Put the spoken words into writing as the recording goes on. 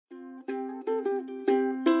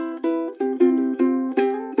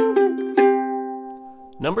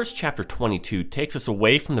Numbers chapter 22 takes us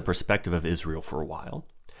away from the perspective of Israel for a while.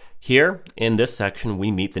 Here, in this section,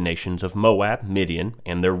 we meet the nations of Moab, Midian,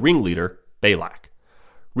 and their ringleader, Balak.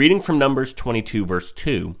 Reading from Numbers 22 verse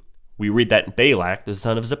 2, we read that Balak, the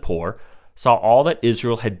son of Zippor, saw all that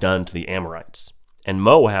Israel had done to the Amorites. And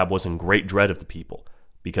Moab was in great dread of the people,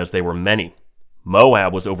 because they were many.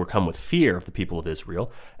 Moab was overcome with fear of the people of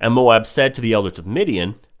Israel, and Moab said to the elders of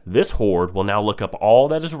Midian, "This horde will now look up all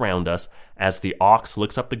that is around us, as the ox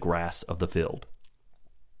looks up the grass of the field."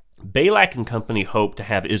 Balak and company hoped to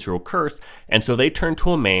have Israel cursed, and so they turned to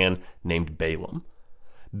a man named Balaam.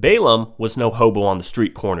 Balaam was no hobo on the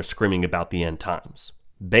street corner screaming about the end times.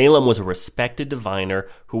 Balaam was a respected diviner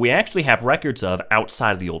who we actually have records of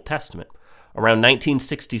outside of the Old Testament. Around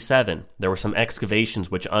 1967, there were some excavations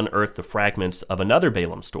which unearthed the fragments of another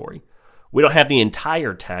Balaam story. We don't have the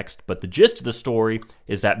entire text, but the gist of the story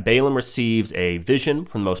is that Balaam receives a vision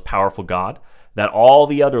from the most powerful God, that all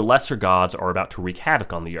the other lesser gods are about to wreak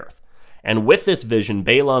havoc on the earth. And with this vision,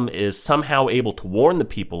 Balaam is somehow able to warn the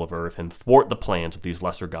people of earth and thwart the plans of these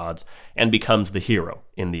lesser gods, and becomes the hero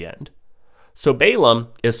in the end. So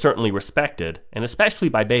Balaam is certainly respected, and especially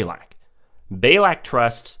by Balak. Balak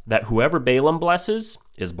trusts that whoever Balaam blesses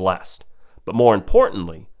is blessed, but more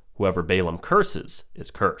importantly, whoever Balaam curses is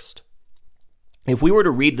cursed. If we were to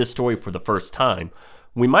read this story for the first time,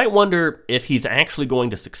 we might wonder if he's actually going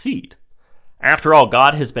to succeed. After all,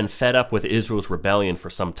 God has been fed up with Israel's rebellion for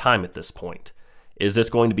some time at this point. Is this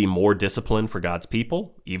going to be more discipline for God's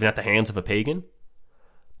people, even at the hands of a pagan?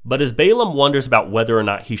 But as Balaam wonders about whether or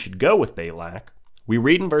not he should go with Balak, we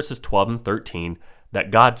read in verses 12 and 13 that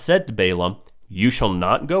God said to Balaam, "You shall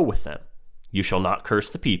not go with them. You shall not curse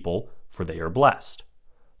the people, for they are blessed."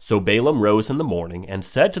 So Balaam rose in the morning and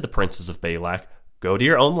said to the princes of Balak, "Go to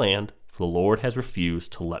your own land, for the Lord has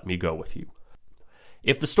refused to let me go with you."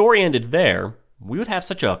 If the story ended there, we would have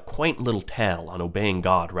such a quaint little tale on obeying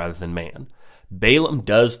God rather than man. Balaam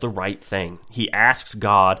does the right thing. He asks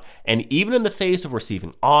God, and even in the face of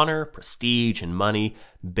receiving honor, prestige, and money,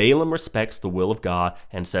 Balaam respects the will of God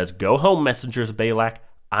and says, "Go home, messengers of Balak.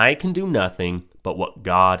 I can do nothing but what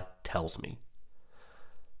God tells me."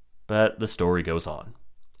 But the story goes on.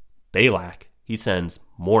 Balak, he sends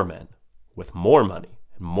more men with more money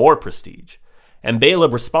and more prestige. And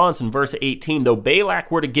Balaam responds in verse 18, "Though Balak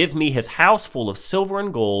were to give me his house full of silver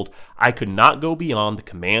and gold, I could not go beyond the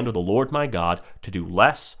command of the Lord my God to do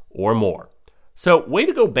less or more." So, way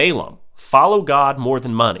to go, Balaam. Follow God more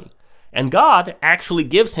than money. And God actually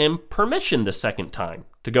gives him permission the second time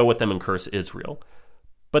to go with them and curse Israel.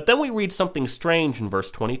 But then we read something strange in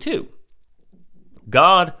verse 22.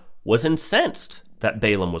 God was incensed that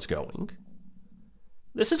Balaam was going.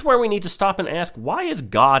 This is where we need to stop and ask, why is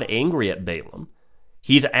God angry at Balaam?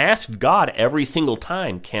 He's asked God every single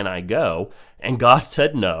time, "Can I go?" And God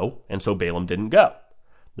said no, and so Balaam didn't go.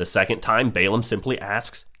 The second time, Balaam simply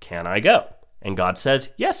asks, "Can I go?" And God says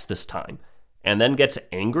yes this time, and then gets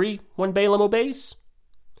angry when Balaam obeys?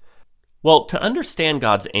 Well, to understand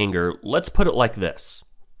God's anger, let's put it like this.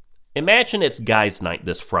 Imagine it's guys' night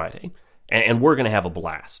this Friday, and we're going to have a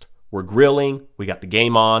blast. We're grilling, we got the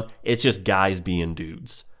game on, it's just guys being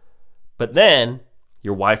dudes. But then,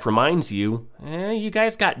 your wife reminds you, you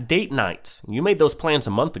guys got date nights. You made those plans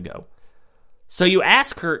a month ago. So you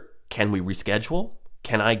ask her, "Can we reschedule?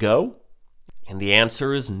 Can I go?" And the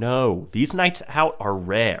answer is no. These nights out are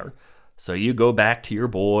rare. So you go back to your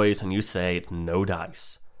boys and you say, "It's no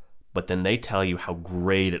dice." But then they tell you how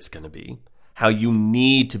great it's going to be, how you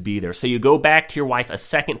need to be there. So you go back to your wife a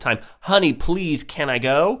second time, "Honey, please, can I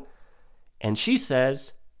go?" And she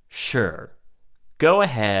says, "Sure, go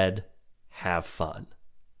ahead, have fun."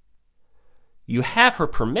 You have her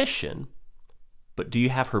permission, but do you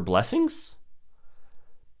have her blessings?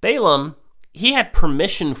 Balaam, he had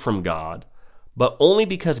permission from God, but only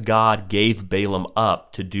because God gave Balaam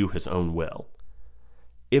up to do his own will.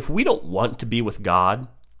 If we don't want to be with God,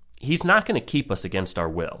 he's not going to keep us against our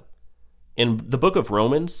will. In the book of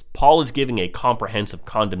Romans, Paul is giving a comprehensive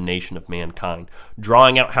condemnation of mankind,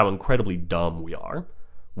 drawing out how incredibly dumb we are.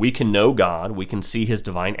 We can know God, we can see his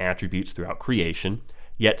divine attributes throughout creation,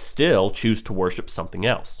 yet still choose to worship something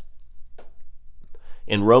else.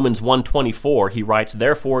 In Romans 1:24, he writes,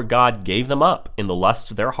 "Therefore God gave them up in the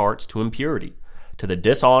lusts of their hearts to impurity, to the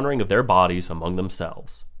dishonoring of their bodies among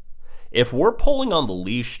themselves." If we're pulling on the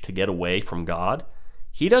leash to get away from God,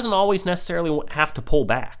 he doesn't always necessarily have to pull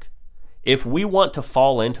back. If we want to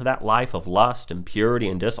fall into that life of lust, impurity,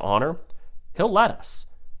 and dishonor, he'll let us.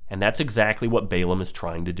 And that's exactly what Balaam is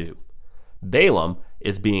trying to do. Balaam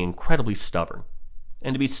is being incredibly stubborn.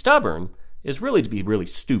 And to be stubborn is really to be really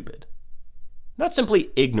stupid. not simply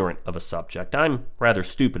ignorant of a subject. I'm rather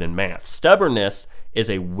stupid in math. Stubbornness is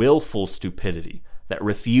a willful stupidity that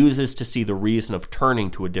refuses to see the reason of turning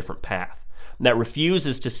to a different path, and that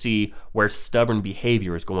refuses to see where stubborn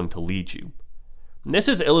behavior is going to lead you. And this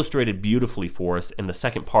is illustrated beautifully for us in the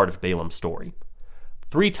second part of Balaam's story.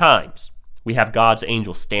 3 times we have God's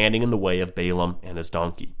angel standing in the way of Balaam and his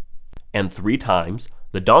donkey. And 3 times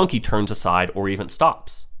the donkey turns aside or even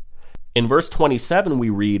stops. In verse 27 we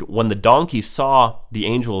read, "When the donkey saw the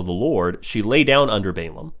angel of the Lord, she lay down under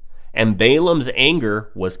Balaam, and Balaam's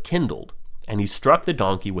anger was kindled, and he struck the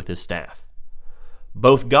donkey with his staff."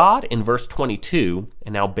 Both God in verse 22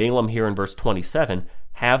 and now Balaam here in verse 27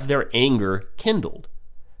 have their anger kindled.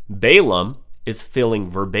 Balaam is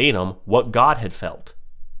feeling verbatim what God had felt.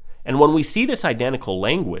 And when we see this identical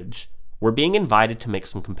language, we're being invited to make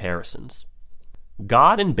some comparisons.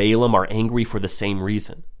 God and Balaam are angry for the same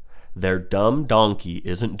reason. Their dumb donkey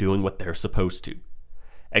isn't doing what they're supposed to.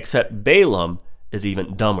 Except Balaam is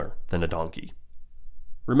even dumber than a donkey.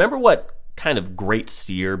 Remember what kind of great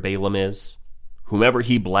seer Balaam is? Whomever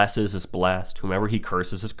he blesses is blessed. Whomever he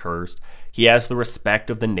curses is cursed. He has the respect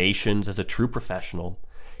of the nations as a true professional.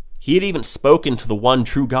 He had even spoken to the one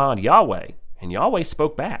true God, Yahweh, and Yahweh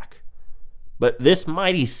spoke back. But this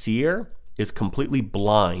mighty seer is completely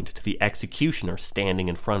blind to the executioner standing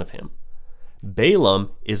in front of him.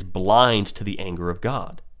 Balaam is blind to the anger of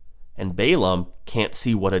God. And Balaam can't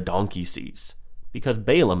see what a donkey sees, because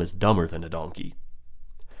Balaam is dumber than a donkey.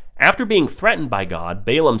 After being threatened by God,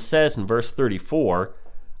 Balaam says in verse 34,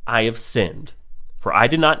 "I have sinned, for I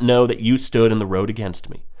did not know that you stood in the road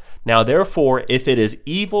against me. Now therefore, if it is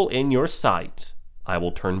evil in your sight, I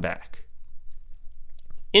will turn back."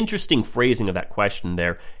 Interesting phrasing of that question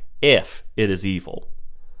there, if it is evil.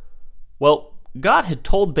 Well, God had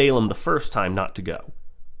told Balaam the first time not to go,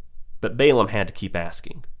 but Balaam had to keep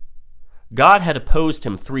asking. God had opposed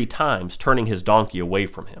him 3 times, turning his donkey away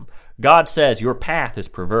from him. God says, "Your path is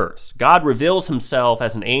perverse." God reveals himself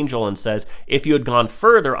as an angel and says, "If you had gone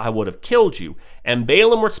further, I would have killed you." And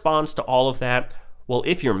Balaam responds to all of that, "Well,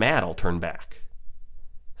 if you're mad, I'll turn back."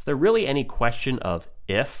 Is there really any question of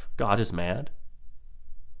if God is mad?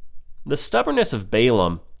 The stubbornness of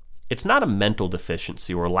Balaam, it's not a mental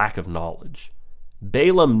deficiency or lack of knowledge.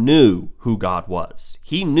 Balaam knew who God was.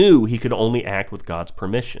 He knew he could only act with God's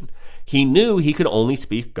permission. He knew he could only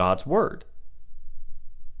speak God's word.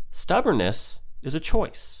 Stubbornness is a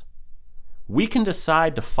choice. We can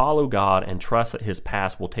decide to follow God and trust that his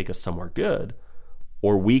path will take us somewhere good,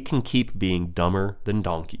 or we can keep being dumber than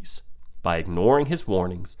donkeys by ignoring his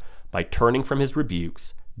warnings, by turning from his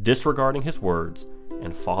rebukes, disregarding his words,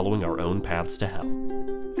 and following our own paths to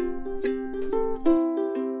hell.